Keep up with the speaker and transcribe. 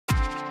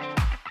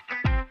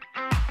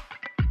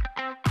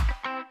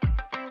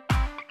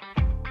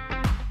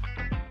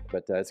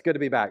But it's good to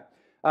be back.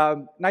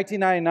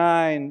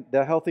 1999,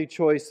 the Healthy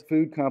Choice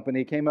Food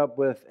Company came up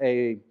with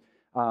a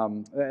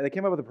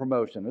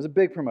promotion. It was a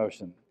big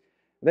promotion.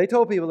 They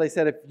told people, they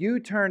said, if you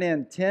turn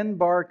in 10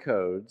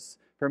 barcodes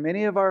from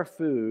any of our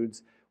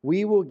foods,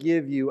 we will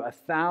give you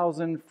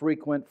 1,000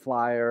 frequent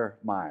flyer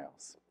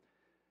miles.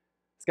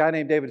 This guy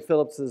named David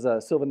Phillips is a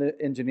civil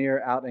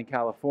engineer out in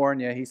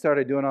California. He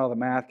started doing all the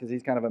math because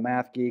he's kind of a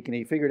math geek, and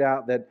he figured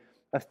out that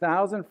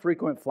 1,000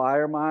 frequent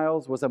flyer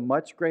miles was a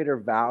much greater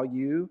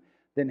value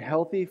than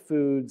Healthy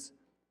Foods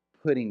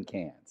pudding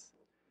cans.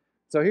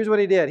 So here's what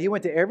he did. He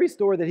went to every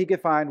store that he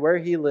could find where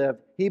he lived.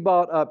 He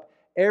bought up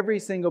every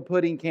single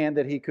pudding can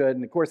that he could.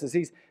 And of course, as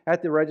he's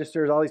at the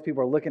registers, all these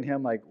people are looking at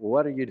him like,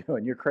 what are you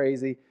doing? You're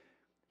crazy.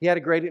 He had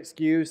a great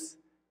excuse,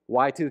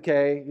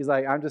 Y2K. He's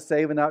like, I'm just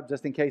saving up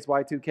just in case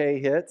Y2K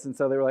hits. And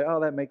so they were like,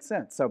 oh, that makes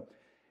sense. So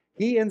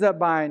he ends up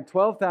buying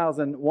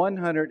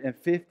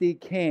 12,150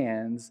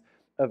 cans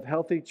of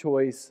Healthy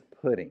Choice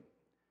pudding.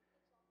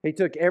 He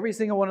took every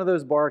single one of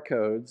those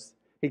barcodes,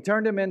 he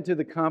turned them into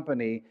the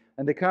company,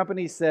 and the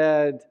company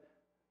said,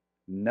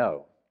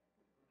 no.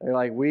 They're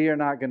like, we are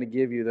not going to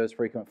give you those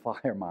frequent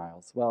flyer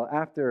miles. Well,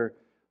 after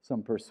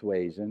some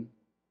persuasion,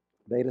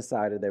 they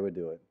decided they would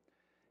do it.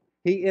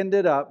 He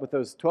ended up with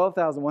those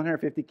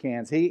 12,150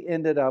 cans, he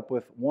ended up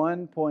with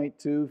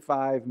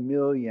 1.25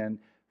 million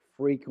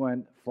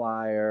frequent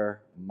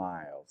flyer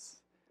miles.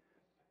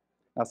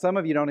 Now, some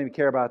of you don't even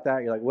care about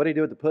that. You're like, what did he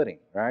do with the pudding,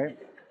 right?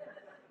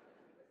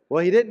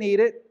 Well, he didn't eat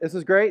it. This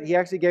was great. He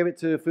actually gave it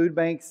to food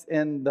banks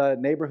in the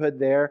neighborhood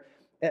there.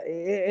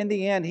 In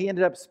the end, he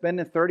ended up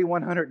spending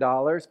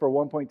 $3,100 for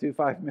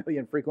 1.25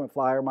 million frequent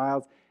flyer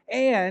miles,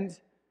 and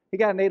he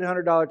got an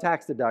 $800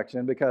 tax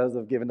deduction because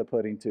of giving the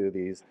pudding to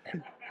these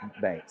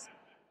banks.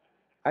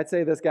 I'd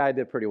say this guy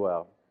did pretty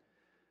well.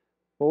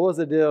 Well, what was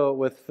the deal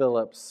with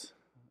Phillips?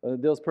 The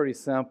deal's pretty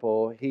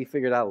simple. He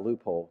figured out a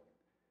loophole.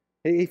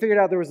 He figured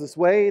out there was this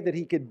way that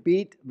he could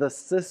beat the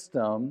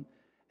system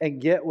and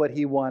get what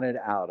he wanted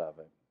out of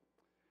it.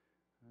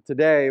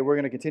 Today, we're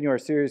going to continue our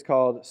series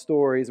called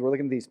Stories. We're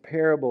looking at these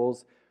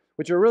parables,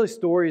 which are really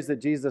stories that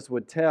Jesus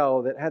would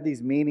tell that had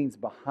these meanings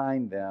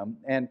behind them.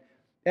 And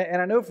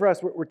I know for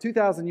us, we're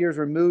 2,000 years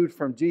removed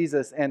from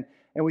Jesus, and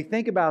we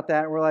think about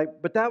that, and we're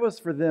like, but that was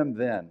for them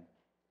then.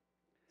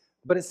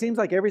 But it seems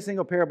like every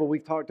single parable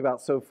we've talked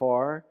about so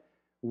far,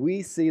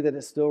 we see that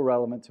it's still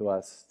relevant to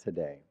us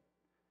today.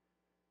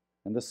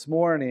 And this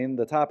morning,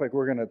 the topic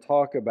we're going to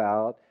talk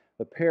about,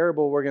 the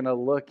parable we're going to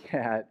look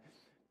at,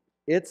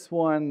 it's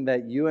one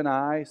that you and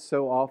I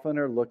so often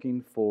are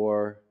looking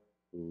for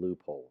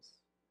loopholes.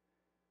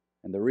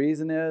 And the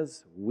reason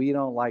is we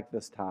don't like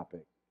this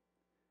topic.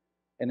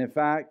 And in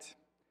fact,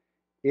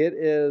 it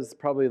is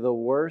probably the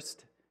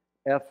worst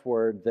F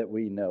word that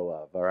we know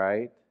of, all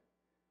right?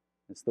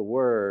 It's the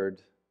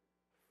word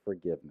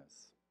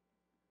forgiveness.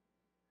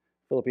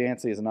 Philip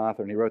Yancey is an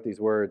author, and he wrote these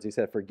words. He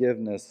said,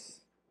 forgiveness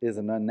is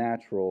an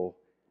unnatural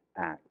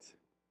act.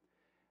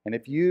 And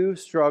if you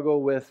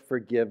struggle with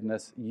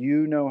forgiveness,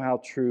 you know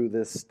how true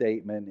this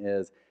statement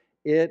is.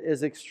 It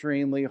is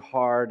extremely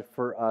hard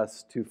for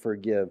us to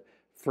forgive.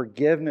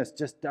 Forgiveness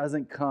just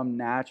doesn't come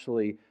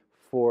naturally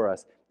for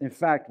us. In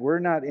fact, we're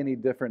not any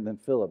different than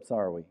Philip's,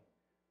 are we?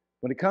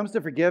 When it comes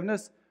to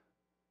forgiveness,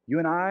 you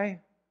and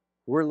I,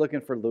 we're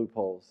looking for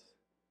loopholes.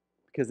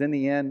 Because in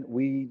the end,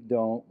 we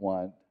don't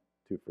want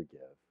to forgive.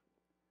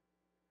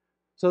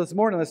 So this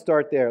morning, let's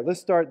start there.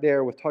 Let's start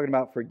there with talking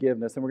about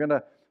forgiveness. And we're going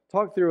to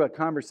talk through a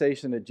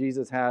conversation that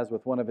Jesus has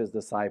with one of his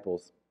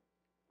disciples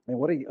and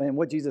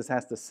what Jesus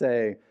has to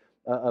say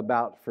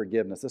about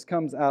forgiveness. This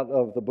comes out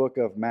of the book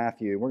of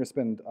Matthew. We're going to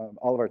spend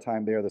all of our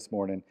time there this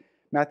morning.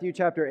 Matthew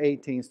chapter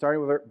 18,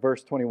 starting with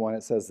verse 21,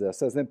 it says this. It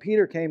says, then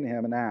Peter came to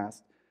him and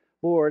asked,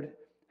 Lord,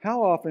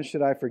 how often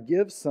should I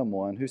forgive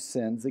someone who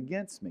sins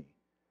against me?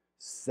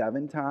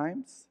 7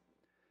 times?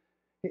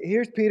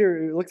 Here's Peter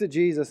who looks at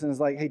Jesus and is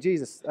like, hey,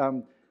 Jesus,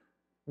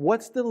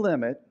 what's the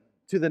limit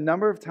to the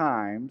number of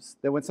times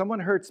that when someone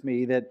hurts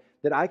me that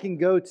I can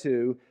go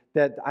to,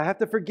 that I have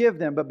to forgive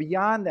them, but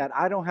beyond that,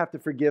 I don't have to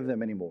forgive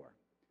them anymore.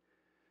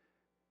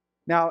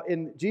 Now,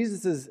 in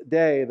Jesus'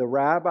 day, the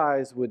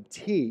rabbis would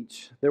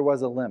teach there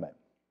was a limit,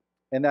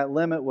 and that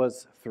limit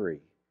was 3.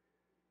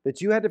 That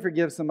you had to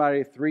forgive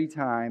somebody 3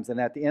 times, and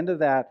at the end of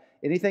that,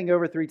 anything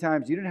over 3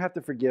 times, you didn't have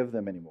to forgive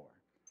them anymore.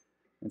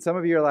 And some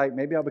of you are like,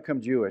 maybe I'll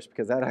become Jewish,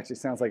 because that actually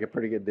sounds like a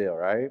pretty good deal,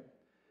 right?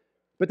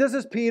 But this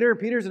is Peter.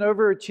 Peter's an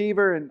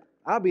overachiever, and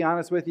I'll be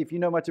honest with you, if you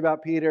know much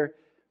about Peter,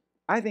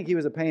 I think he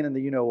was a pain in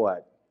the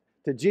you-know-what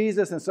to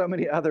Jesus and so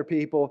many other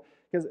people,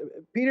 because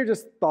Peter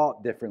just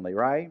thought differently,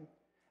 right?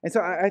 And so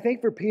I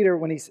think for Peter,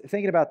 when he's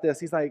thinking about this,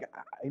 he's like,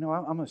 I'm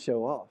going to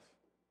show off.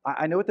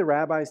 I know what the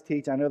rabbis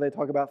teach. I know they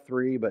talk about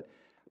 3, but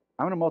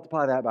I'm going to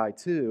multiply that by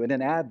 2 and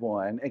then add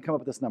 1 and come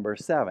up with this number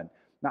 7.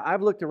 Now,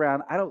 I've looked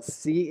around. I don't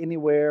see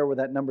anywhere where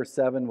that number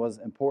 7 was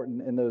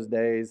important in those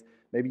days.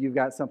 Maybe you've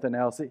got something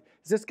else.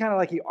 It's just kind of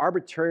like he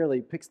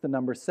arbitrarily picks the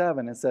number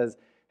 7 and says,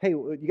 hey,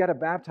 you got to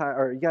baptize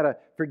or you got to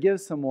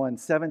forgive someone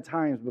 7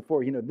 times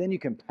before, then you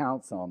can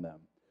pounce on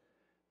them.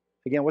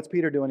 Again, what's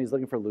Peter doing? He's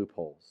looking for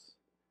loopholes.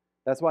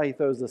 That's why he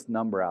throws this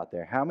number out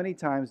there. How many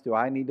times do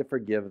I need to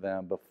forgive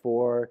them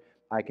before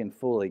I can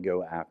fully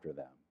go after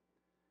them?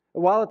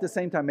 While at the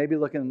same time, maybe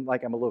looking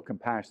like I'm a little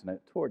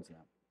compassionate towards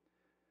them.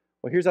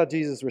 Well, here's how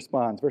Jesus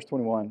responds. Verse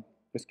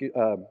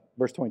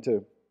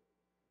 22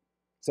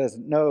 says,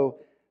 no,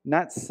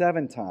 not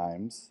 7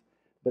 times,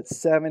 but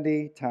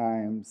 70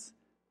 times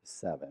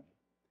 7.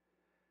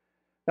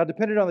 Now,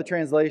 depending on the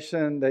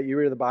translation that you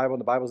read of the Bible,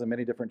 and the Bible's in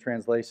many different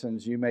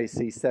translations, you may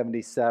see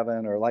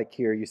 77, or like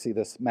here, you see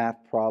this math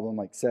problem,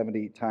 like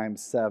 70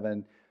 times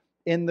 7.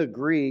 In the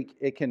Greek,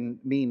 it can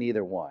mean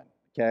either one,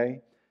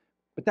 okay?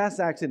 But that's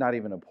actually not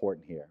even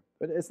important here.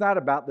 But it's not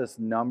about this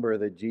number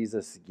that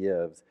Jesus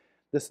gives.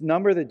 This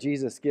number that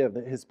Jesus gives,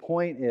 his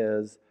point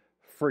is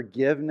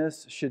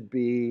forgiveness should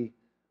be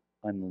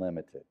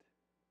unlimited.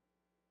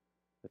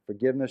 The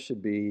forgiveness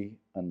should be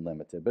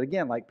unlimited. But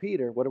again, like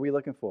Peter, what are we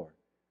looking for?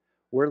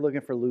 We're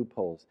looking for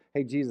loopholes.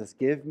 Hey, Jesus,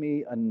 give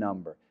me a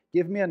number.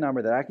 Give me a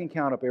number that I can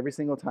count up every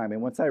single time.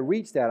 And once I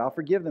reach that, I'll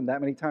forgive them that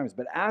many times.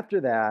 But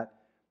after that,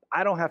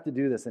 I don't have to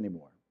do this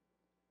anymore.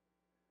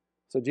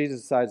 So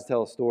Jesus decides to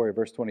tell a story.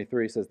 Verse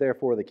 23 says,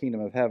 therefore, the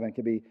kingdom of heaven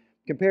can be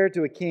compared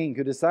to a king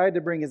who decided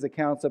to bring his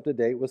accounts up to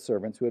date with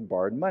servants who had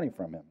borrowed money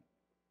from him.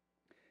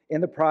 In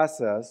the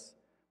process,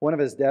 one of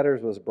his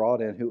debtors was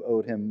brought in who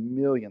owed him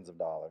millions of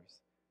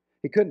dollars.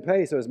 He couldn't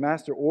pay, so his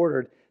master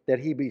ordered that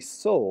he be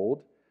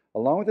sold,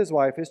 along with his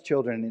wife, his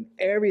children, and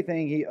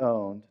everything he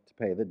owned to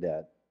pay the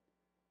debt.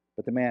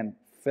 But the man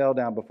fell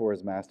down before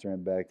his master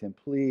and begged him,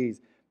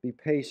 please be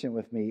patient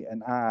with me,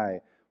 and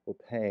I will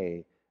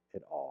pay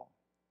it all.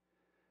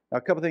 Now,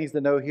 a couple things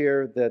to know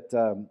here that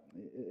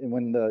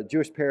when the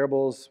Jewish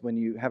parables, when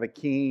you have a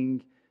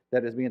king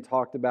that is being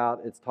talked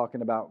about, it's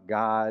talking about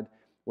God.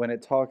 When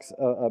it talks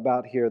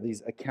about here,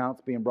 these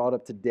accounts being brought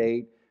up to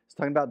date, it's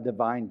talking about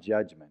divine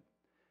judgment.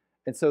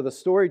 And so the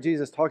story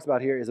Jesus talks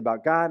about here is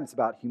about God, and it's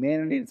about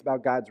humanity, and it's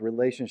about God's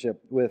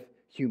relationship with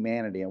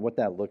humanity and what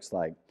that looks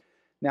like.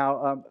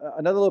 Now,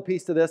 another little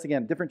piece to this,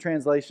 again, different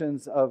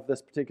translations of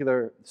this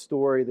particular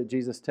story that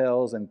Jesus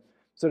tells. And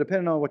so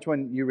depending on which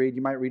one you read,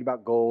 you might read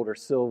about gold or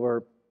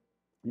silver.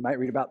 You might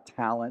read about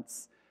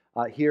talents.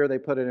 Here they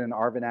put it in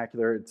our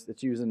vernacular.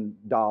 It's using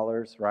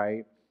dollars,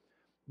 right?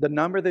 The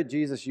number that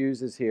Jesus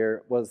uses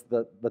here was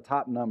the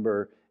top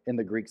number in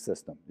the Greek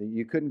system.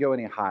 You couldn't go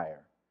any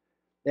higher.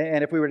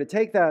 And if we were to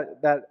take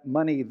that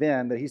money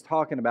then that he's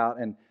talking about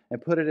and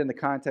put it in the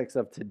context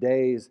of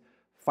today's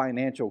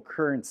financial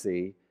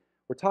currency,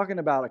 we're talking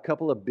about a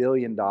couple of $1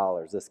 billion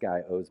this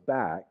guy owes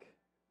back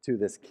to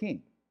this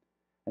king.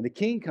 And the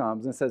king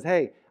comes and says,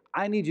 hey,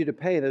 I need you to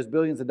pay those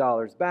billions of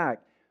dollars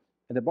back.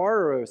 And the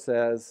borrower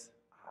says,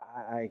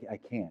 I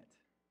can't.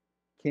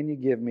 Can you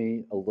give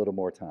me a little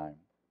more time?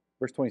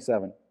 Verse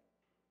 27,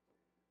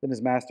 then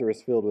his master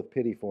was filled with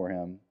pity for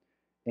him,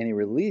 and he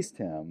released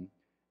him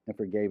and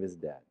forgave his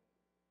debt.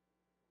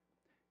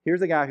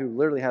 Here's a guy who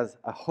literally has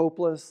a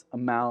hopeless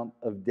amount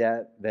of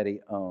debt that he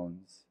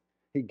owns.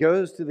 He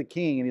goes to the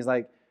king and he's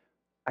like,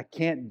 I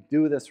can't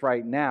do this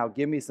right now.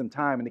 Give me some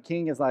time. And the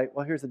king is like,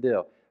 well, here's the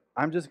deal.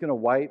 I'm just going to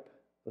wipe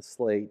the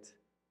slate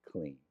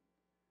clean.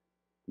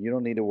 You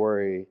don't need to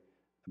worry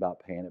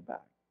about paying it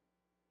back.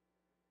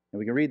 And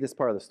we can read this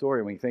part of the story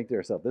and we think to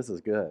ourselves, this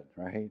is good,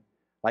 right?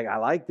 Like, I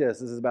like this.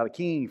 This is about a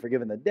king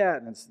forgiving the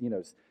debt, and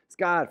it's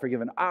God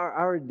forgiving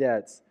our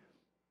debts.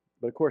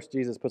 But of course,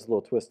 Jesus puts a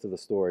little twist to the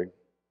story.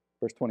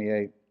 Verse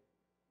 28,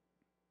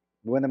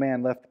 when the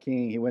man left the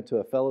king, he went to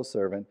a fellow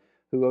servant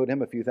who owed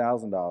him a few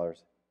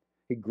 $1,000s.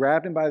 He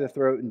grabbed him by the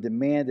throat and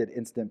demanded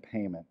instant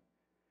payment.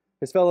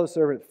 His fellow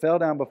servant fell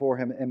down before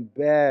him and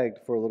begged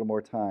for a little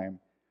more time.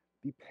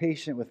 Be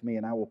patient with me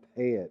and I will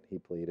pay it, he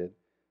pleaded.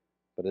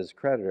 But his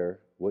creditor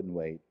wouldn't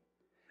wait.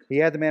 He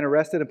had the man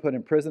arrested and put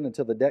in prison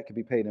until the debt could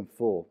be paid in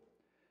full.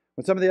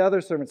 When some of the other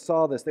servants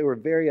saw this, they were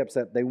very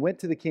upset. They went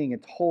to the king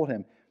and told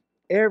him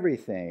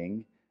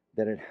everything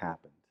that had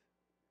happened.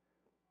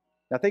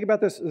 Now think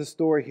about this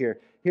story here.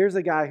 Here's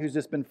a guy who's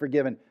just been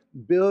forgiven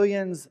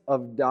billions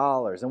of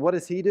dollars. And what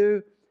does he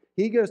do?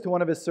 He goes to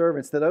one of his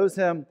servants that owes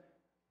him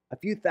a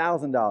few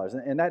 $1,000s.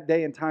 And in that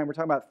day and time, we're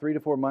talking about 3 to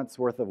 4 months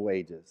worth of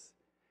wages.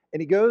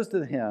 And he goes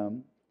to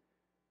him,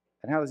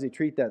 and how does he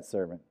treat that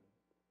servant?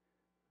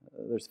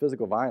 There's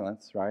physical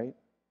violence, right?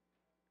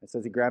 It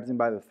says he grabs him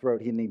by the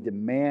throat and he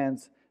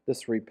demands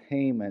this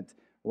repayment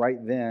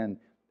right then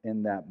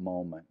in that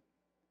moment.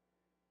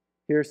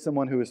 Here's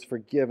someone who has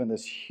forgiven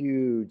this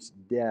huge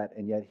debt,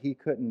 and yet he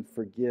couldn't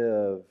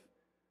forgive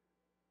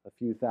a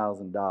few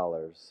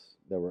 $1,000s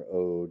that were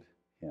owed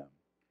him.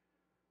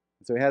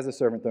 And so he has the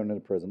servant thrown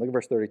into prison. Look at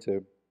verse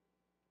 32.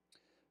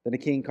 Then the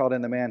king called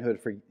in the man who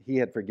he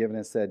had forgiven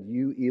and said,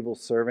 you evil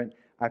servant,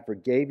 I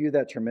forgave you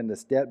that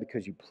tremendous debt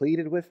because you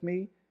pleaded with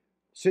me.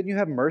 Shouldn't you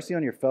have mercy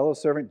on your fellow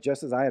servant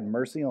just as I had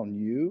mercy on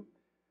you?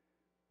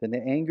 Then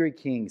the angry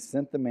king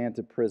sent the man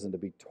to prison to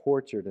be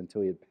tortured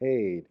until he had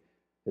paid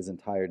his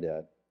entire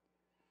debt.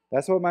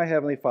 That's what my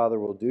heavenly Father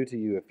will do to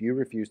you if you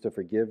refuse to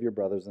forgive your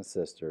brothers and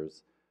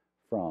sisters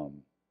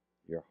from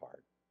your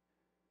heart.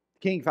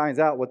 King finds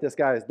out what this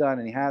guy has done,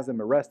 and he has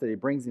him arrested. He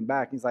brings him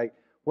back. He's like,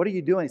 what are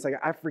you doing? He's like,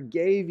 I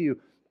forgave you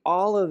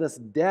all of this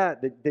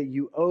debt that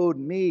you owed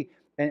me,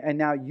 and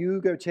now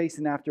you go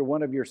chasing after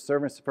one of your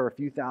servants for a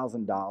few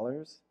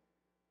 $1,000s.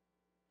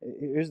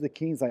 Here's the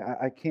king's like,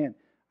 I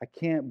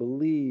can't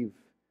believe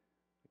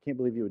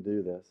you would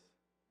do this.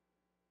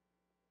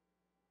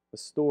 The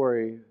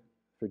story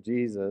for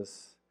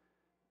Jesus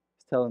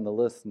is telling the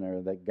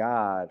listener that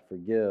God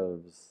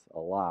forgives a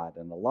lot,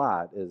 and a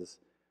lot is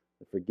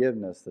the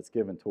forgiveness that's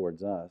given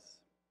towards us.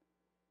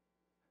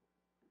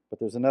 But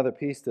there's another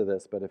piece to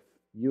this. But if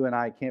you and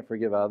I can't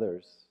forgive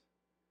others,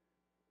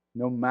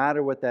 no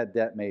matter what that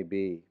debt may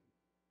be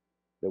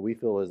that we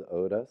feel is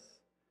owed us,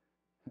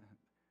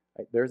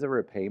 there's a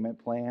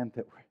repayment plan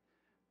that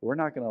we're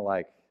not going to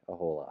like a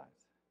whole lot.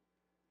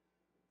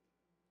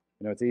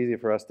 It's easy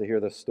for us to hear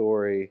the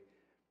story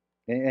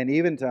and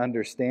even to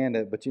understand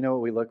it, but you know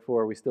what we look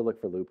for? We still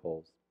look for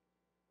loopholes.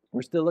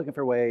 We're still looking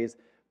for ways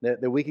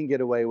that we can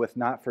get away with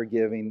not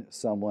forgiving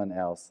someone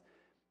else.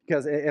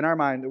 Because in our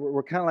mind,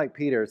 we're kind of like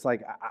Peter. It's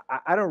like,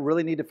 I don't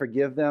really need to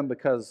forgive them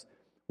because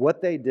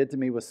what they did to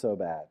me was so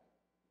bad.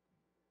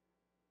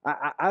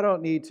 I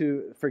don't need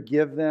to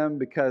forgive them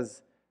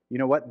because, you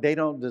know what, they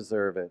don't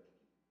deserve it.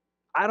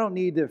 I don't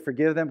need to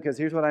forgive them because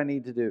here's what I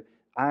need to do.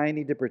 I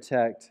need to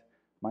protect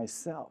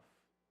myself.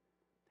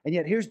 And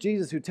yet here's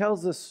Jesus who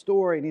tells this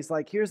story, and he's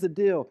like, here's the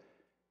deal.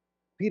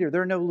 Peter,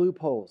 there are no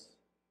loopholes.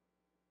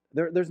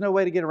 There's no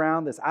way to get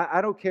around this.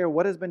 I don't care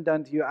what has been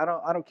done to you. I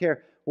don't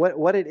care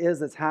what it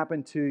is that's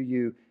happened to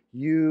you.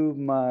 You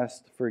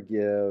must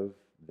forgive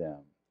them.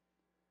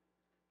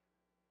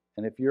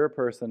 And if you're a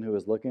person who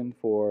is looking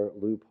for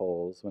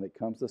loopholes when it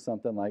comes to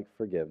something like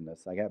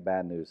forgiveness, I got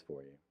bad news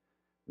for you.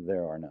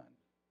 There are none.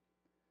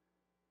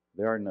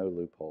 There are no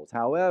loopholes.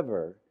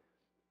 However,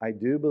 I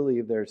do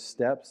believe there's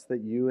steps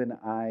that you and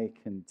I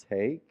can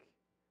take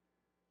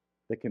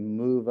that can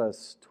move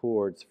us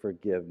towards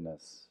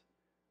forgiveness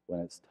when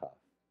it's tough.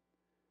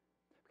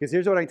 Because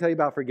here's what I can tell you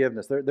about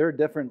forgiveness. There are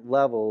different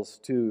levels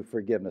to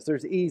forgiveness.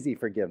 There's easy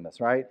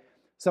forgiveness, right?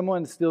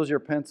 Someone steals your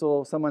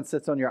pencil, someone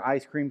sits on your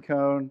ice cream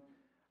cone.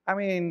 I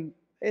mean,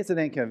 it's an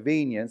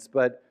inconvenience,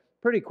 but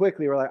pretty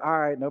quickly we're like, all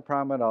right, no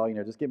problem at all.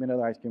 Just give me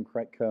another ice cream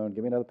cone,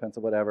 give me another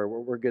pencil, whatever.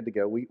 We're good to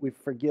go. We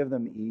forgive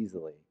them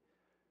easily.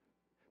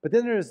 But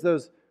then there's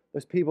those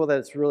people that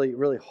it's really,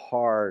 really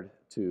hard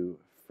to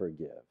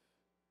forgive.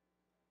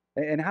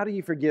 And how do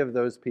you forgive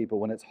those people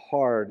when it's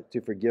hard to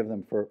forgive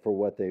them for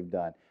what they've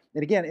done?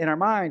 And again, in our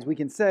minds, we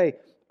can say,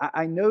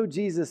 I know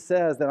Jesus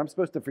says that I'm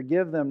supposed to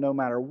forgive them no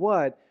matter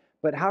what,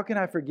 but how can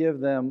I forgive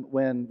them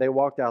when they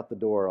walked out the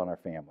door on our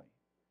family?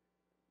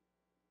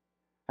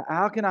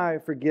 How can I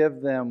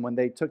forgive them when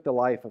they took the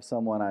life of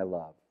someone I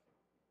love?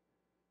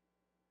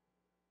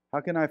 How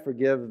can I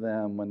forgive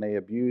them when they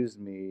abused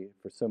me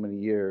for so many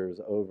years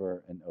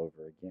over and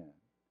over again?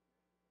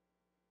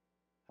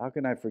 How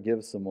can I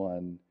forgive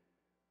someone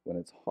when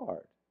it's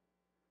hard?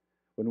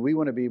 When we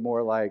want to be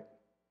more like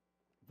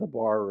the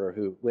borrower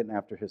who went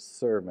after his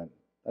servant.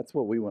 That's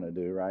what we want to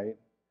do, right?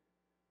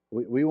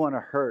 We want to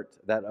hurt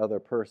that other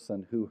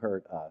person who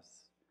hurt us.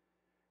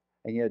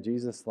 And yet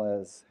Jesus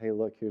says, hey,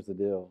 look, here's the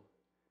deal.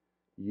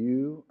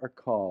 You are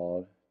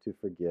called to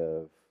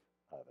forgive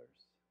others.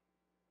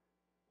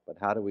 But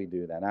how do we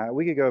do that? Now,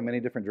 we could go in many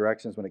different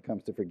directions when it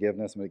comes to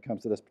forgiveness, when it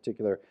comes to this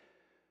particular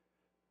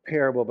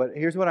parable. But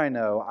here's what I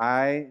know.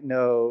 I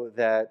know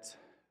that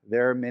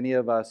there are many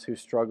of us who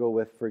struggle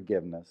with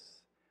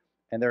forgiveness.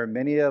 And there are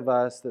many of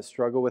us that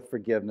struggle with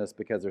forgiveness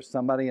because there's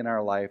somebody in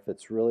our life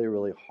that's really,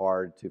 really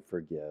hard to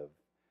forgive.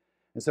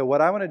 And so what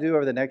I want to do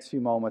over the next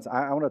few moments,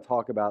 I want to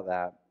talk about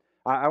that.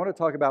 I want to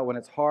talk about when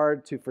it's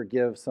hard to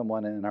forgive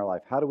someone in our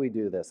life. How do we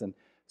do this? And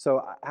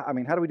so, how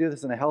do we do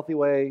this in a healthy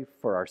way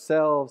for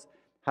ourselves?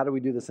 How do we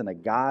do this in a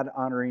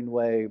God-honoring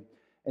way?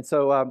 And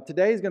so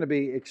today is going to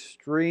be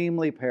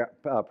extremely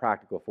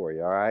practical for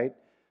you, all right?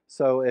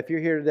 So if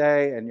you're here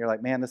today and you're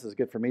like, man, this is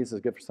good for me, this is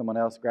good for someone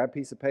else, grab a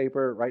piece of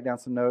paper, write down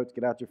some notes,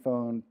 get out your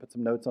phone, put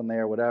some notes on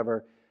there,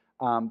 whatever,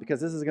 because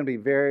this is going to be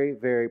very,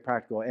 very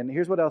practical. And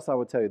here's what else I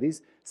would tell you.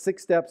 These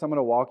 6 steps I'm going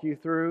to walk you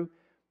through,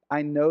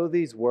 I know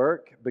these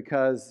work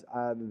because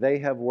they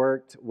have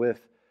worked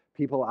with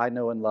people I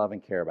know and love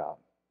and care about.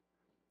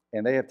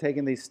 And they have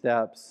taken these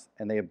steps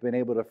and they have been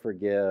able to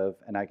forgive,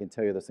 and I can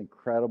tell you this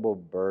incredible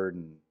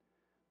burden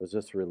was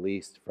just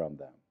released from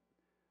them.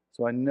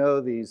 So I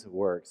know these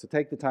work. So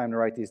take the time to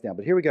write these down.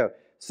 But here we go.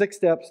 6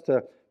 steps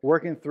to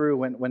working through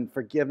when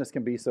forgiveness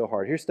can be so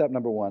hard. Here's step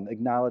number 1,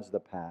 acknowledge the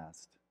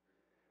past.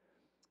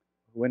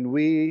 When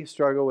we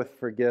struggle with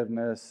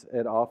forgiveness,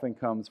 it often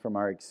comes from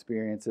our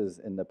experiences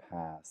in the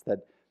past.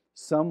 That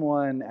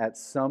someone at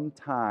some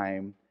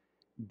time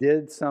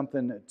did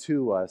something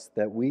to us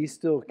that we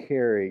still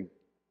carry.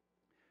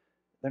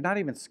 They're not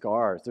even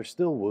scars. They're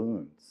still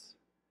wounds.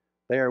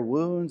 They are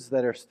wounds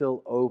that are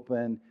still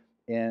open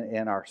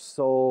in our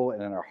soul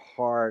and in our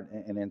heart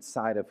and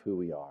inside of who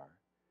we are.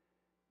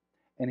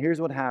 And here's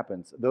what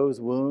happens.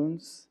 Those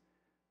wounds,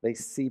 they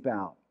seep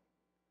out.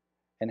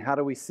 And how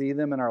do we see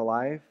them in our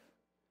life?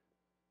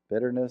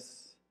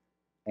 Bitterness,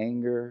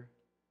 anger,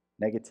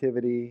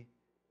 negativity,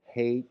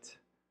 hate,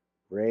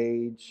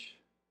 rage.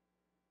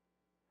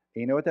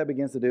 And you know what that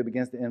begins to do? It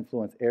begins to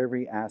influence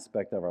every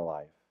aspect of our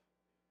life.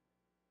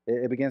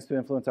 It begins to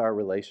influence our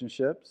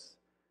relationships.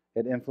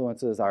 It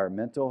influences our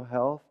mental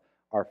health,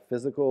 our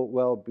physical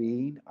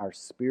well-being, our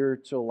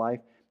spiritual life,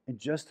 and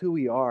just who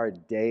we are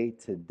day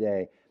to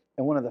day.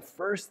 And one of the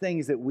first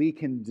things that we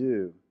can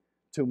do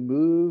to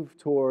move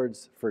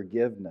towards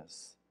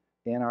forgiveness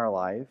in our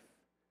life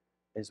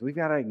is we've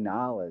got to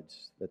acknowledge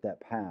that that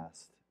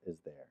past is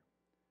there.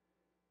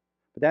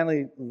 But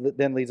that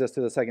then leads us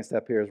to the second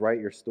step here is write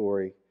your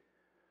story.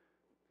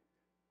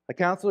 The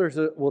counselors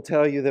will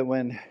tell you that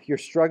when you're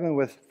struggling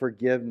with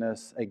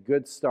forgiveness, a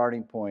good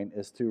starting point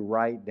is to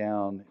write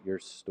down your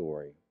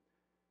story.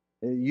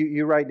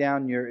 You write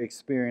down your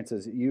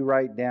experiences. You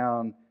write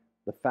down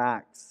the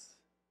facts.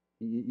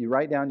 You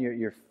write down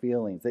your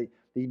feelings.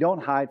 You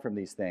don't hide from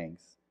these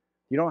things.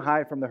 You don't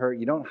hide from the hurt.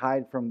 You don't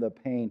hide from the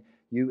pain.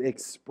 You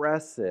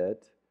express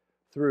it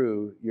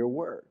through your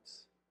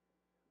words.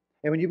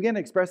 And when you begin to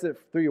express it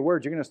through your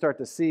words, you're going to start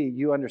to see,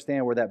 you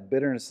understand where that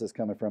bitterness is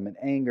coming from, and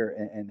anger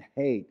and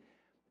hate.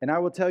 And I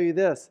will tell you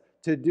this,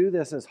 to do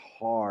this is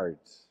hard.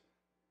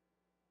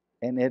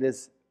 And it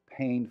is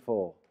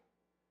painful.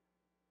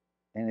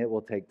 And it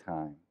will take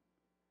time.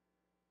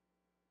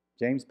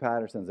 James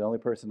Patterson's the only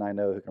person I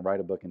know who can write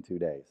a book in 2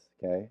 days,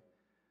 okay?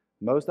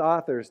 Most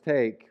authors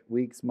take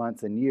weeks,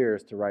 months, and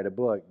years to write a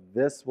book.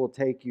 This will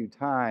take you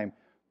time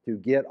to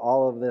get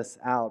all of this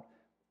out,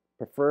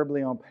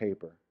 preferably on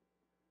paper.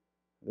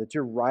 That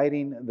you're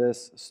writing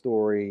this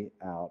story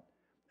out.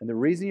 And the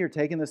reason you're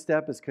taking this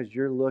step is because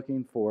you're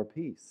looking for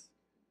peace.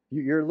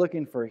 You're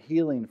looking for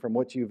healing from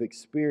what you've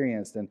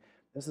experienced. And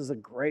this is a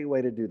great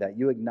way to do that.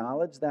 You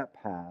acknowledge that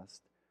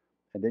past,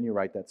 and then you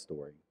write that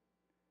story.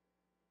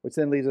 Which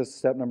then leads us to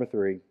step number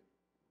 3.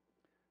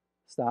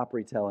 Stop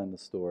retelling the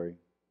story.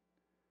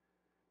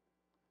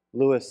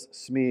 Lewis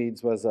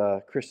Smedes was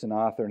a Christian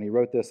author, and he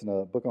wrote this in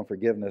a book on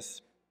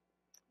forgiveness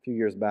a few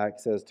years back. He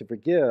says, "To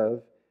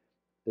forgive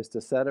is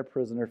to set a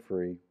prisoner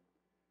free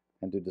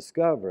and to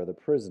discover the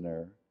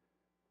prisoner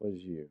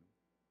was you."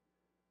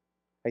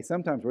 Hey,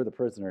 sometimes we're the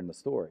prisoner in the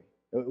story.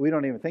 We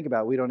don't even think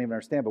about it. We don't even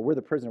understand, but we're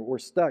the prisoner. We're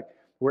stuck.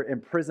 We're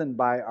imprisoned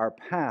by our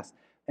past.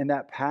 And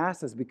that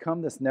past has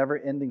become this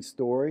never-ending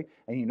story.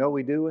 And you know what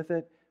we do with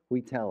it?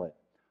 We tell it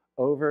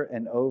over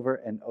and over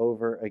and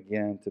over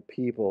again to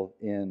people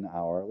in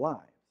our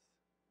lives.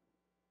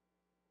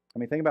 I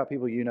mean, think about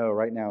people you know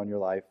right now in your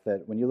life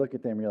that when you look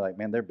at them, you're like,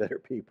 man, they're bitter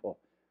people.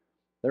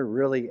 They're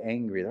really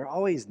angry. They're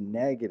always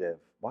negative.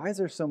 Why is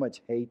there so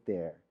much hate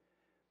there?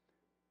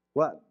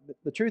 Well,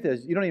 the truth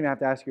is, you don't even have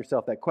to ask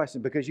yourself that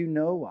question because you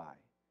know why.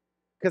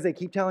 Because they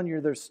keep telling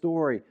you their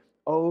story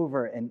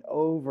over and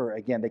over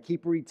again. They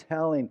keep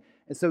retelling.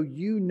 And so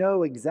you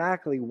know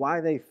exactly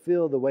why they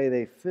feel the way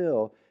they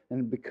feel,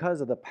 and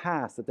because of the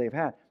past that they've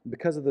had,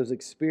 because of those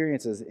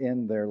experiences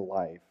in their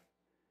life.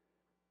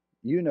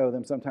 You know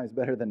them sometimes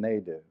better than they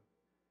do.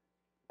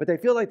 But they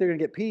feel like they're going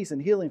to get peace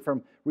and healing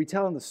from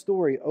retelling the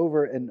story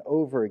over and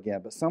over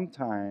again. But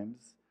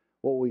sometimes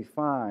what we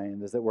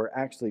find is that we're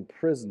actually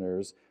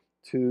prisoners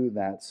to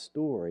that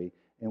story,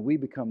 and we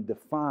become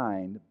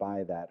defined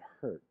by that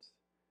hurt.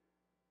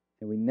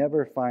 And we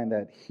never find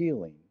that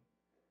healing.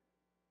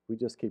 We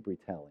just keep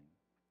retelling.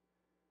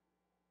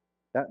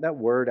 That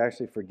word,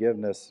 actually,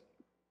 forgiveness,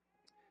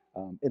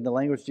 in the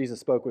language Jesus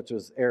spoke, which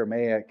was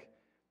Aramaic,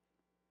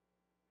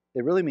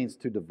 it really means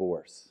to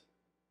divorce.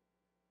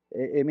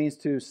 It means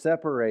to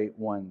separate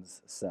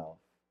one's self.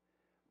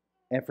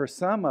 And for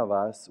some of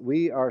us,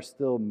 we are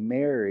still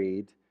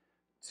married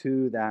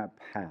to that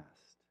past.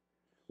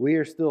 We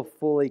are still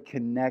fully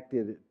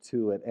connected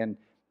to it. And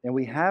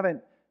we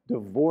haven't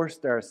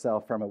divorced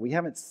ourselves from it. We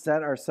haven't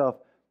set ourselves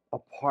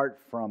apart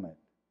from it.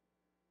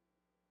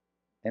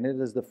 And it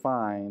has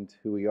defined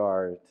who we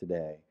are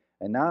today.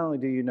 And not only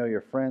do you know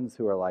your friends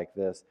who are like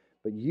this,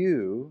 but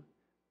you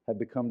have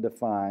become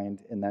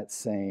defined in that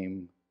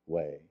same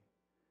way.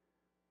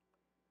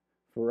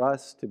 For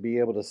us to be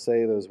able to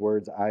say those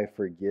words, I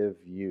forgive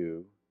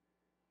you,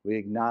 we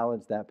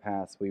acknowledge that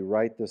past, we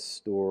write this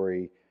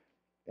story,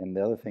 and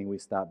the other thing we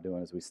stop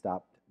doing is we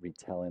stop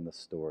retelling the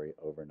story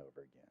over and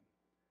over again.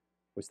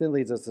 Which then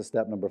leads us to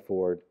step number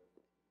 4.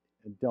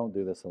 Don't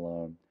do this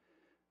alone.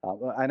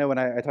 I know when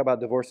I talk about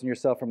divorcing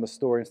yourself from the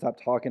story and stop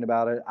talking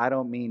about it, I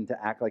don't mean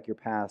to act like your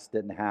past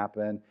didn't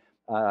happen.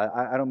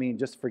 I don't mean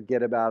just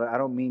forget about it. I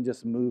don't mean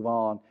just move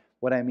on.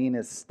 What I mean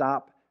is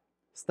stop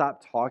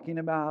talking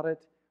about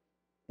it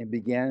and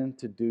begin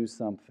to do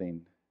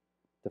something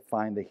to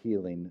find the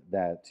healing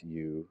that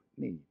you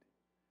need.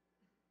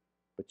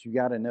 But you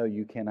got to know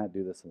you cannot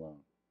do this alone.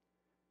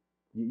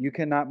 You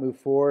cannot move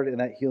forward in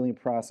that healing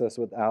process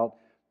without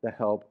the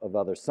help of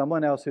others.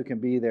 Someone else who can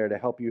be there to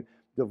help you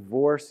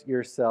divorce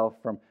yourself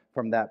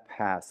from that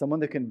past. Someone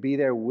that can be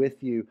there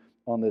with you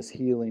on this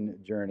healing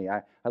journey.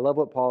 I love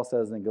what Paul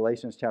says in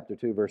Galatians chapter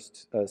 2,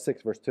 verse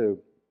 6, verse 2.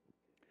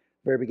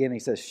 Very beginning, he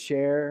says,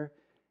 share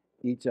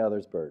each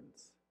other's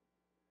burdens.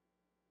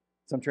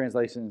 Some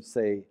translations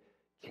say,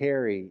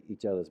 carry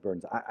each other's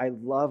burdens. I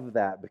love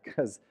that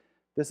because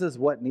this is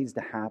what needs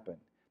to happen.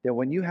 That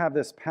when you have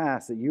this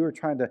past that you are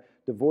trying to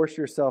divorce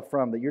yourself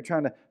from, that you're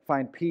trying to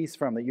find peace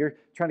from, that you're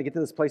trying to get to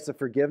this place of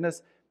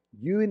forgiveness,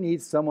 you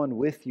need someone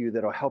with you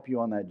that will help you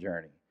on that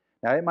journey.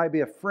 Now, it might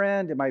be a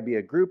friend, it might be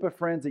a group of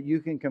friends that you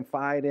can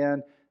confide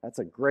in. That's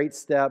a great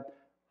step.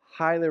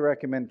 Highly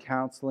recommend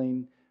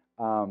counseling.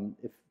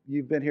 If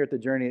you've been here at the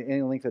journey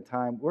any length of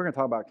time, we're going to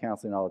talk about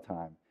counseling all the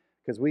time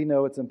because we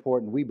know it's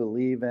important. We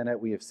believe in it.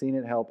 We have seen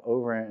it help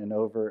over and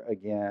over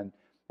again.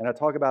 And I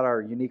talk about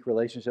our unique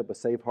relationship with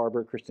Safe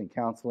Harbor Christian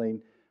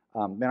Counseling.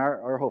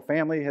 Our whole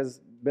family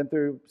has been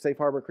through Safe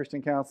Harbor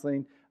Christian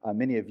Counseling.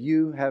 Many of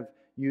you have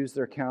used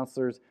their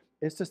counselors.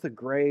 It's just a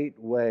great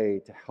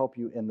way to help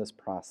you in this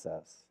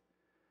process.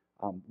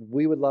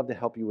 We would love to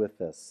help you with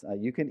this.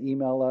 You can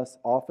email us,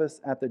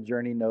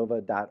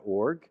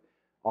 office@thejourneynova.org,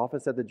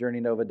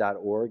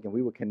 office@thejourneynova.org, and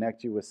we will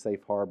connect you with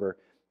Safe Harbor.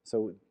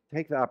 So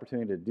take the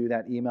opportunity to do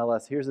that. Email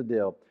us. Here's the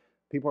deal.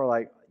 People are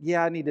like,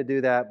 yeah, I need to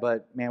do that,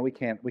 but man, we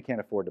can't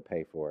afford to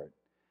pay for it.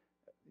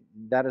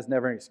 That is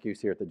never an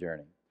excuse here at the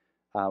Journey.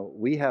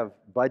 We have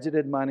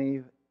budgeted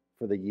money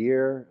for the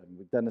year.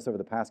 We've done this over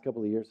the past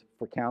couple of years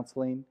for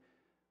counseling.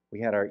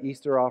 We had our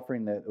Easter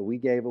offering that we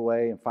gave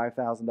away, and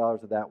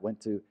 $5,000 of that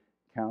went to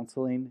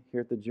counseling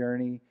here at the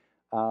Journey.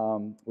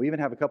 We even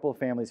have a couple of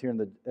families here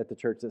at the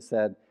church that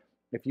said,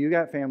 if you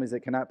got families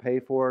that cannot pay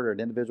for it or an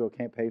individual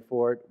can't pay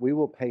for it, we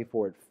will pay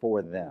for it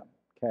for them,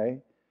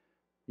 okay?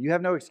 You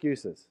have no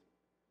excuses.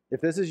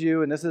 If this is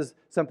you and this is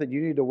something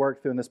you need to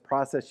work through in this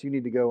process you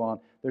need to go on,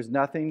 there's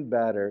nothing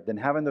better than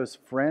having those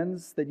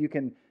friends that you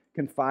can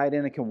confide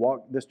in and can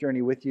walk this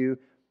journey with you,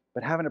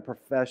 but having a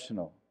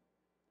professional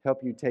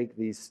help you take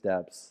these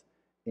steps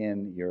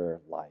in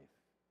your life.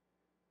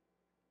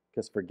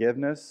 Because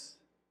forgiveness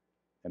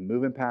and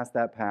moving past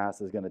that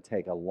past is going to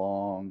take a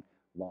long,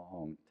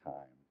 long time.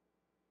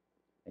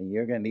 And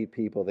you're going to need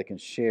people that can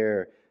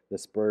share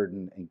this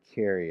burden and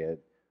carry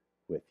it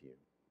with you.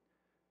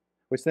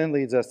 Which then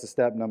leads us to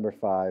step number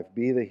 5,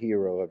 be the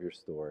hero of your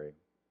story.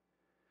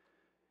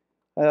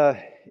 I've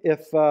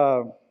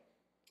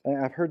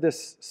heard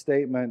this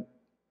statement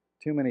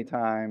too many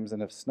times,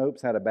 and if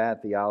Snopes had a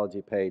bad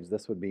theology page,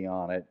 this would be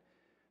on it.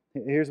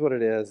 Here's what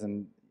it is,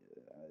 and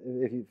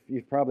if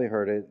you've probably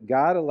heard it.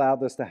 God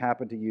allowed this to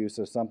happen to you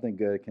so something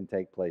good can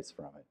take place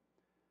from it.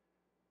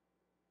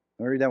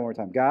 Let me read that one more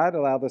time. God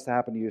allowed this to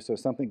happen to you so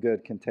something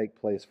good can take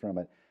place from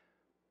it.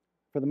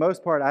 For the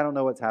most part, I don't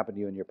know what's happened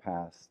to you in your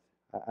past.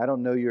 I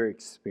don't know your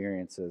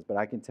experiences, but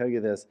I can tell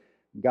you this.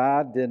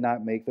 God did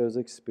not make those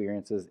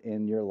experiences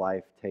in your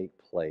life take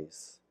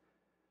place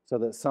so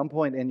that at some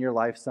point in your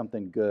life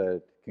something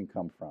good can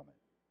come from it.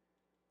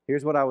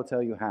 Here's what I will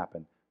tell you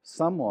happened.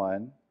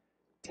 Someone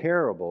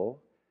terrible,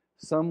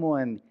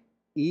 someone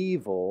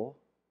evil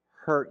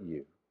hurt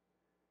you.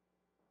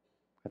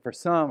 And for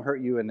some,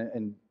 hurt you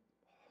in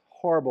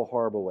horrible,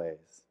 horrible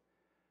ways.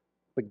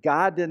 But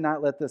God did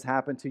not let this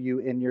happen to you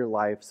in your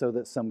life so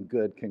that some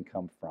good can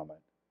come from it.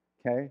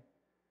 Okay?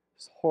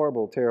 It's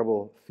horrible,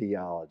 terrible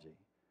theology.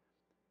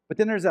 But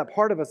then there's that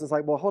part of us that's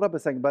like, well, hold up a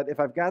second, but if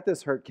I've got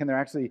this hurt, can there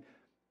actually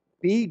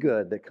be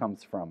good that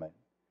comes from it?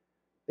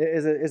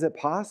 Is it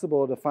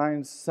possible to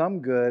find some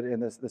good in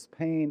this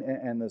pain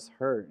and this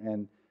hurt?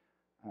 And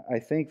I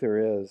think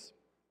there is.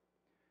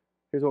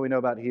 Here's what we know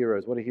about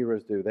heroes. What do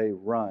heroes do? They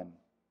run.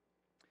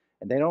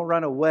 And they don't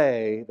run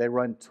away, they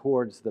run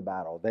towards the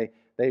battle.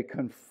 They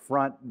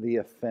confront the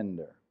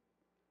offender.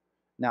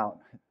 Now,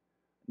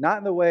 not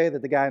in the way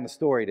that the guy in the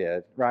story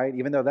did, right?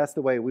 Even though that's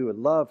the way we would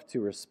love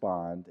to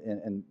respond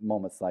in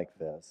moments like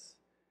this.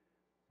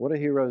 What do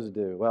heroes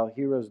do? Well,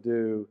 heroes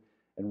do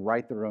and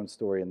write their own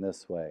story in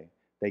this way.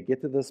 They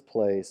get to this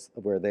place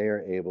of where they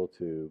are able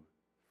to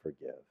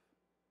forgive.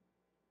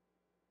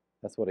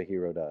 That's what a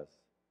hero does.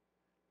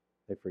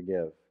 They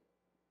forgive.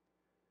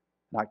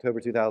 In October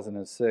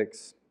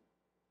 2006,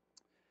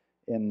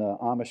 in the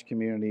Amish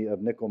community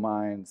of Nickel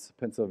Mines,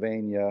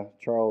 Pennsylvania,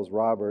 Charles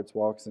Roberts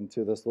walks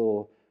into this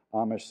little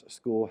Amish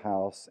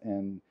schoolhouse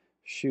and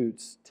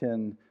shoots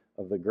 10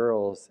 of the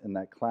girls in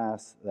that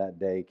class that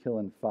day,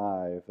 killing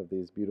 5 of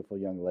these beautiful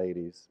young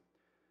ladies.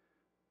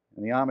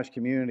 In the Amish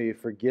community,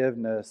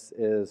 forgiveness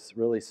is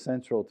really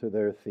central to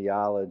their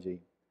theology.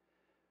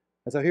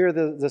 And so here,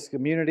 this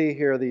community,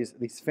 here are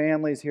these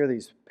families, here are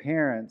these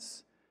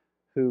parents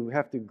who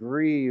have to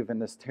grieve in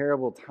this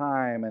terrible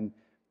time, and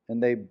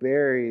they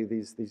bury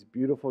these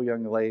beautiful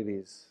young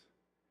ladies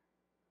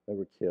that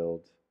were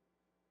killed.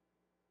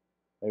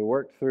 They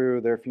worked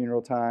through their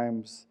funeral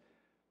times,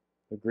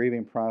 the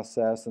grieving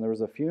process, and there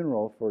was a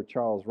funeral for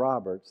Charles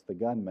Roberts, the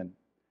gunman.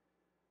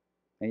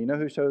 And you know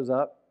who shows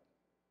up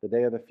the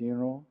day of the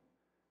funeral?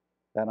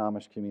 That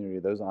Amish community,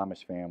 those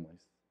Amish families.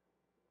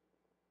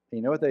 And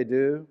you know what they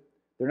do?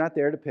 They're not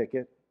there to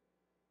picket.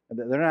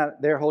 They're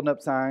not there holding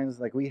up signs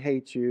like, we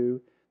hate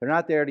you. They're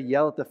not there to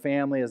yell at the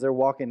family as they're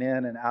walking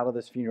in and out of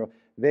this funeral.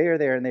 They are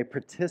there and they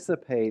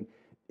participate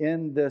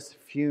in this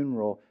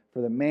funeral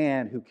for the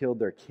man who killed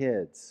their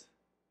kids.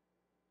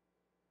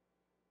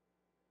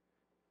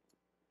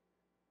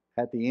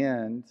 At the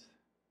end,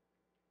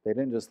 they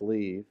didn't just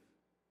leave.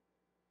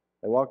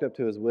 They walked up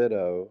to his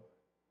widow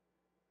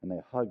and they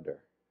hugged her.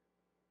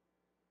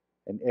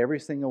 And every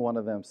single one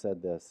of them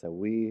said this, that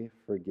we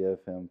forgive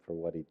him for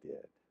what he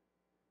did.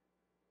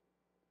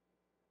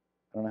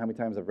 I don't know how many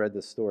times I've read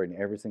this story, and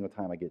every single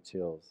time I get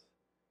chills.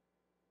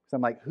 Because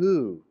I'm like,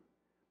 who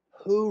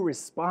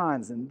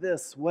responds in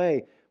this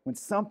way when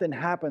something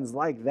happens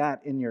like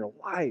that in your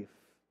life?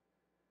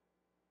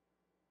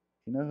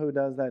 You know who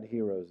does that?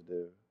 Heroes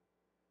do.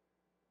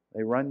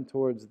 They run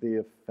towards the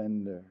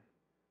offender.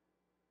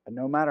 And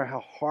no matter how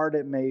hard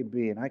it may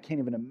be, and I can't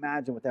even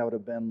imagine what that would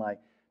have been like,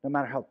 no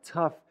matter how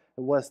tough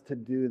it was to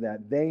do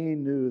that, they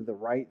knew the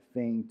right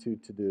thing to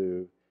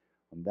do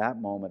on that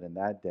moment and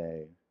that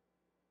day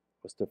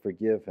was to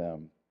forgive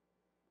him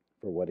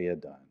for what he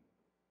had done.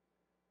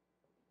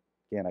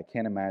 Again, I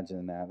can't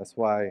imagine that. That's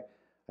why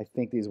I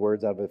think these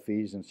words out of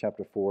Ephesians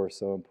chapter 4 are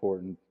so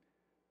important.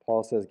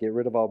 Paul says, get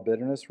rid of all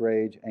bitterness,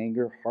 rage,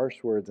 anger,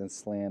 harsh words, and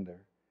slander,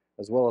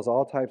 as well as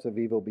all types of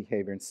evil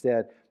behavior.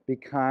 Instead, be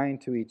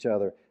kind to each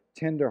other,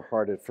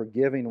 tender-hearted,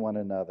 forgiving one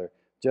another,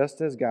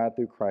 just as God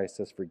through Christ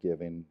has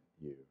forgiven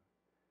you.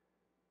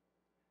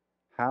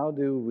 How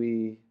do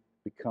we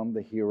become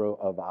the hero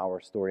of our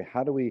story?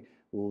 How do we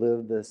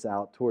live this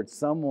out towards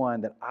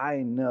someone that I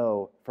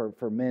know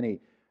for many,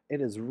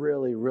 it is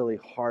really, really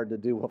hard to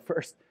do? Well,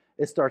 first,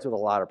 it starts with a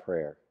lot of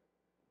prayer.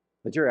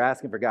 That you're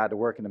asking for God to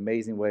work in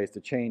amazing ways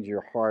to change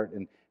your heart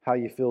and how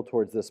you feel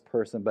towards this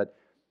person. But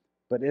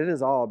it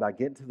is all about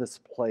getting to this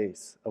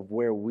place of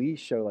where we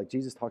show, like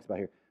Jesus talks about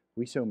here,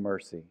 we show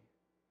mercy.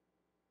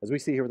 As we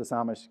see here with the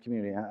Amish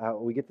community,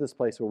 we get to this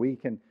place where we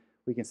can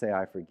say,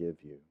 I forgive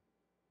you.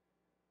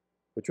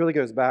 Which really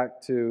goes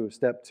back to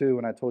step 2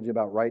 when I told you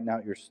about writing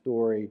out your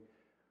story.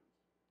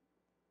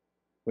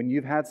 When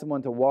you've had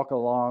someone to walk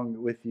along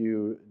with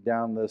you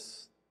down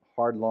this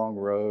hard, long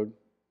road,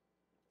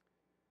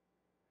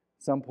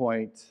 at some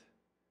point,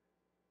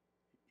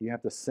 you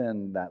have to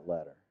send that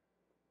letter.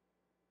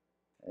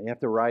 You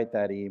have to write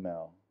that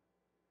email.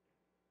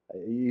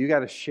 You got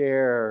to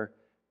share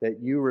that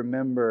you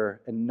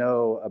remember and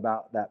know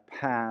about that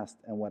past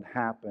and what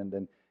happened,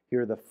 and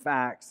here are the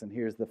facts, and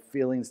here's the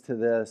feelings to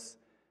this.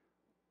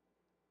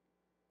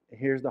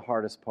 Here's the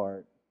hardest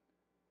part.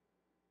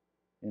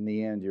 In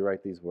the end, you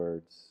write these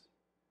words,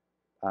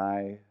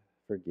 I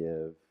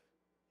forgive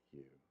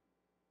you.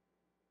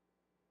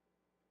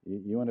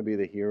 You want to be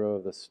the hero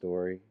of the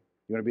story?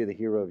 You want to be the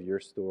hero of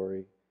your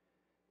story?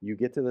 You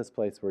get to this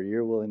place where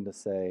you're willing to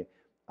say,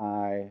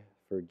 I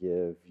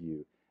forgive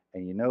you.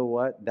 And you know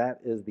what? That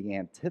is the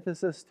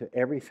antithesis to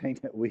everything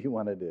that we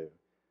want to do.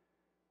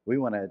 We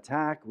want to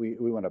attack. We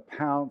want to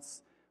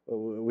pounce.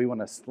 We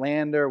want to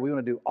slander. We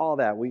want to do all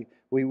that. We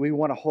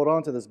want to hold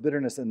on to this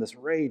bitterness and this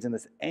rage and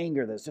this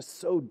anger that's just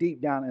so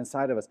deep down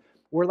inside of us.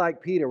 We're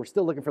like Peter. We're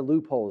still looking for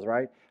loopholes,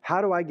 right?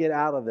 How do I get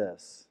out of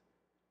this?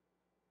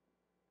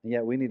 And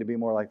yet we need to be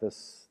more like the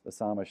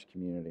Amish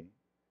community.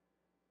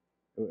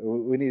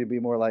 We need to be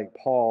more like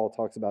Paul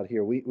talks about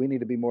here. We need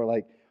to be more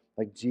like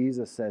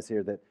Jesus says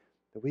here, that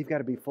we've got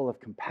to be full of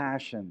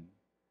compassion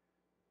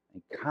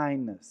and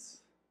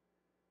kindness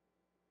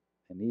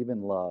and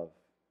even love.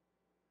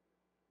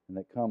 And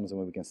that comes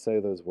when we can say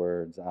those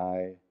words,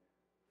 I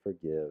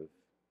forgive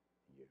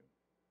you.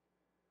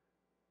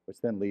 Which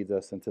then leads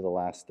us into the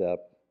last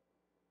step,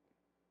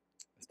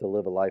 is to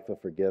live a life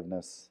of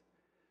forgiveness.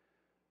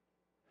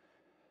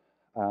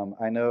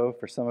 I know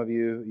for some of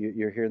you,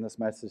 you're hearing this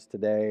message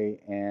today,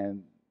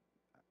 and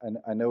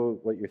I know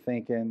what you're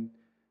thinking,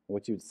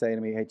 what you would say to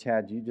me, hey,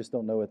 Chad, you just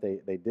don't know what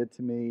they did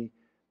to me.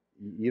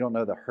 You don't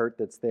know the hurt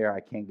that's there.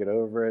 I can't get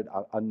over it.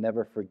 I'll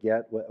never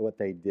forget what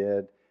they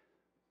did.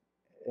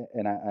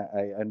 And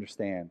I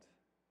understand.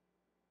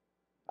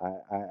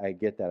 I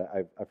get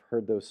that. I've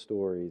heard those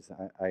stories.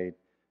 I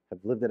have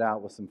lived it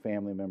out with some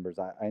family members.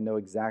 I know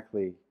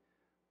exactly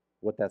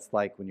what that's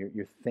like when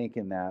you're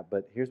thinking that.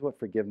 But here's what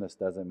forgiveness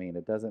doesn't mean.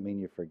 It doesn't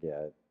mean you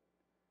forget.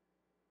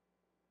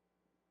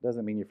 It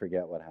doesn't mean you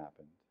forget what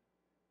happened,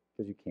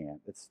 because you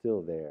can't. It's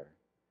still there.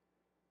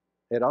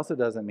 It also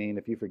doesn't mean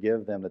if you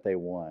forgive them that they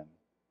won.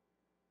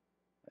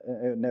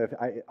 No,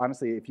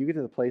 honestly, if you get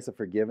to the place of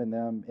forgiving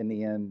them, in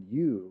the end,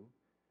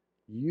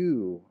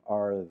 you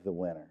are the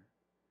winner.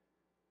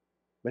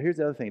 But here's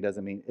the other thing it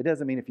doesn't mean. It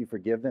doesn't mean if you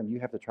forgive them,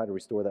 you have to try to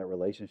restore that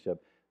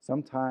relationship.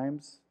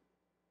 Sometimes,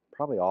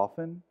 probably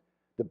often,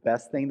 the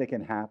best thing that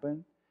can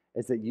happen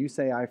is that you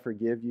say, I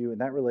forgive you, and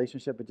that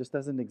relationship, it just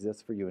doesn't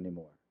exist for you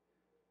anymore.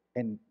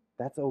 And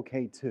that's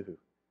okay too.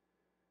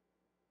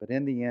 But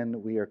in the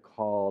end, we are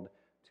called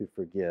to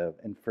forgive.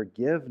 And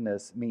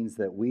forgiveness means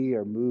that we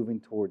are moving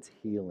towards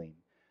healing.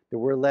 That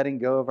we're letting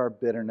go of our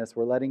bitterness.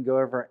 We're letting go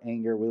of our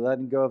anger. We're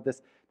letting go of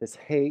this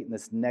hate and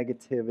this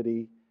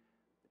negativity.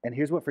 And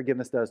here's what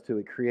forgiveness does too.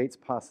 It creates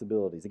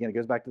possibilities. Again, it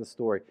goes back to the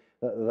story.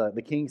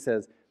 The king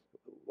says,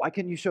 why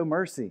can't you show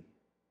mercy?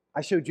 I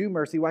showed you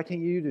mercy. Why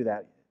can't you do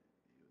that?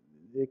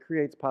 It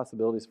creates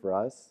possibilities for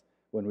us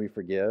when we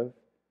forgive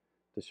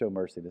to show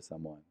mercy to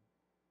someone.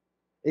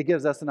 It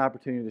gives us an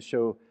opportunity to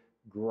show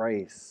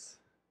grace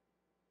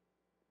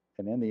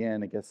And in the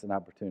end, it gets an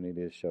opportunity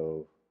to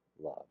show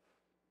love.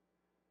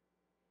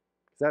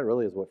 Because that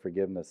really is what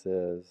forgiveness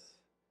is.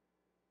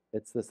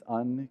 It's this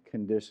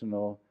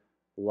unconditional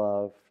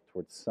love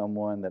towards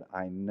someone that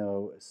I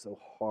know is so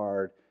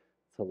hard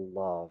to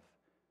love.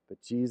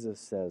 But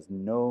Jesus says,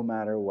 no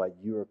matter what,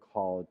 you are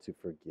called to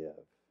forgive.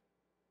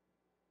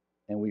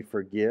 And we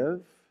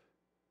forgive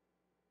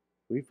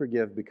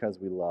because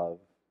we love.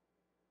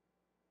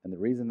 And the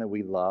reason that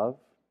we love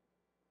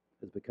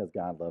is because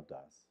God loved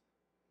us.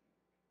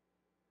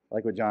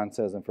 Like what John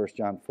says in 1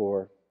 John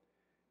 4.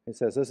 He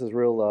says, this is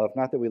real love,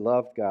 not that we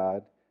loved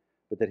God,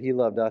 but that he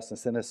loved us and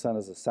sent his Son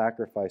as a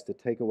sacrifice to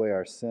take away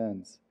our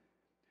sins.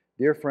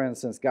 Dear friends,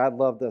 since God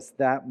loved us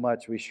that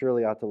much, we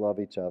surely ought to love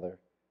each other.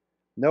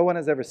 No one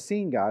has ever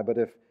seen God, but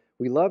if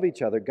we love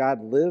each other,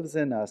 God lives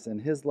in us,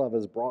 and his love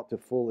is brought to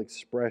full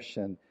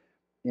expression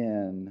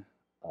in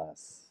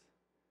us.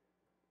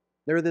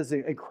 There are these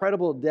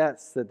incredible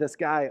debts that this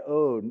guy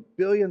owed,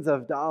 billions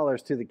of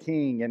dollars to the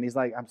king, and he's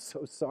like, I'm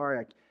so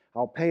sorry,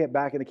 I'll pay it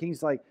back. And the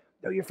king's like,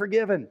 no, you're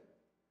forgiven.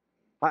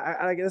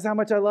 That's how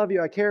much I love you.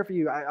 I care for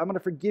you. I'm going to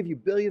forgive you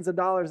billions of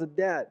dollars of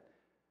debt.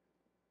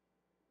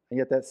 And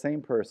yet that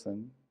same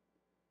person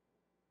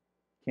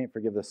can't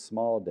forgive the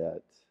small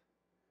debt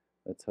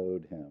that's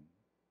owed him.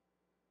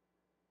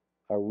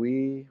 Are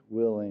we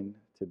willing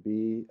to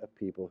be a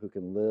people who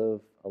can live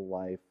a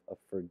life of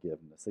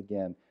forgiveness?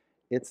 Again,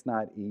 it's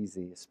not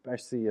easy,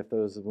 especially if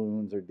those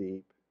wounds are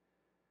deep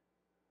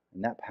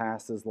and that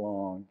past is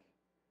long.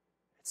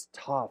 It's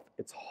tough.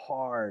 It's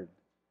hard.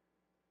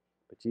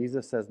 But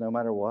Jesus says, no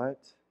matter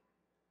what,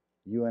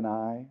 you and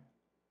I,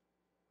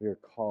 we are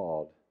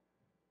called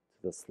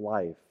to this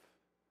life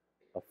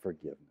of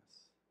forgiveness.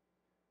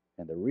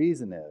 And the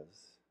reason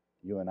is,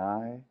 you and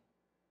I,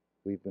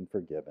 we've been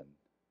forgiven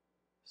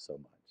so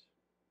much.